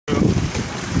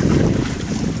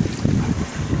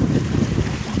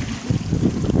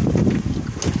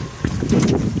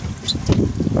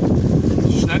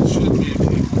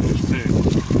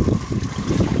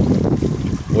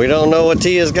We don't know what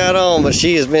Tia's got on, but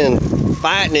she has been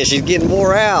fighting it. She's getting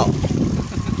wore out.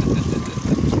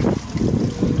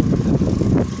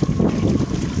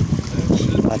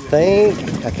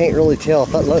 I can't really tell.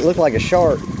 It looked like a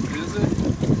shark. Is it?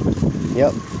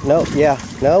 Yep. No, yeah.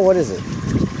 No, what is it?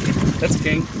 That's a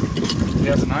king.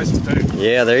 Yeah, it's a nice one too.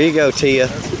 Yeah, there you go, Tia.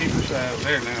 That's a keeper size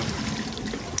there now.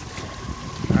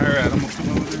 Alright, I'm gonna come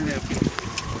over there and help you.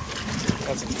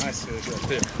 That's a nice fish right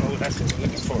there. Oh, that's what we're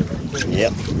looking for right there.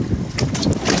 Yep. Just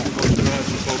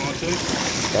hold on to it.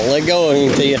 Don't let go of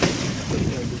him, Tia. Yeah,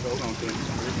 just hold on to it.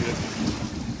 Very good.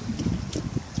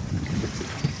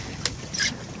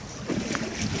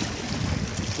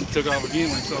 He took off again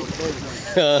when he saw the bird.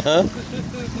 Uh-huh.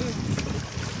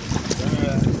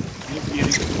 Alright, you'll get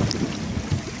him.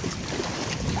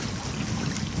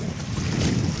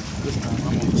 This time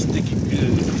I'm gonna stick him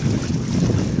good.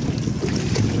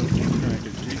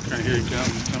 Here he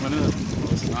comes, coming up. Well,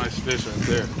 that's a nice fish right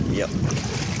there. Yep.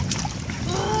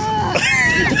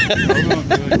 Hold on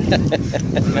to it.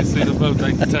 Let's see the boat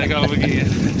take off again.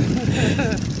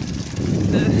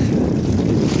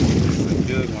 This is a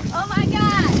good one. Oh my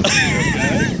God!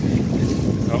 Okay.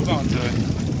 Hold on to it.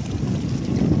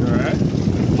 You alright?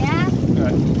 Yeah?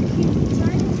 Okay.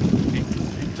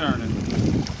 Keep turning.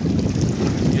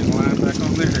 Get the line back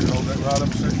on there. Here, hold that rod up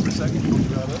for a second. Hold the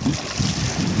rod up.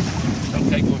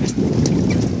 Okay, go ahead.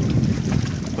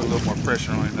 Put a little more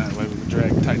pressure on it that way we can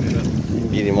drag and tighten it up.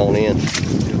 Get him on in. Yeah,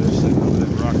 they're sitting over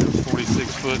that rock. It's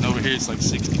 46 foot, and over here it's like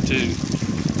 62.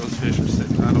 Those fish are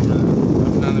sitting right over there.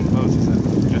 None of them boats is that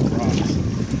good rocks.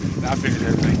 Now I figured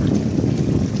everything.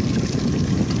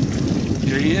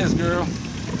 Here he is, girl.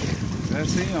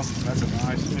 That's him. That's a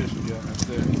nice fish we got right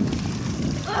there.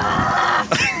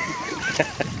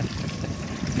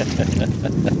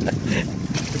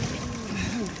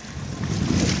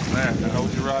 There, now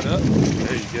hold your rod up.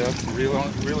 There you go. Reel on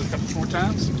it, reel it a couple more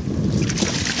times.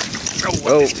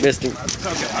 Oh, missed him.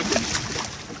 Okay, I'll get him.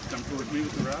 Come towards me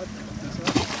with the rod. This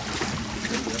way.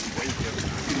 There you go.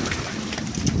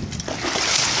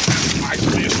 Nice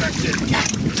fish right there. God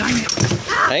dang it.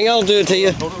 Hang on to it,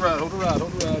 Tia. Hold the rod, hold the rod,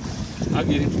 hold the rod. I'll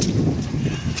get him.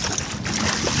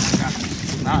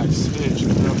 Nice fish.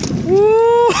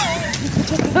 Woo!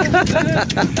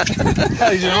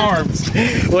 How's your arms?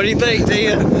 What do you think,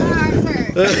 Tia? My arms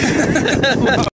hurt.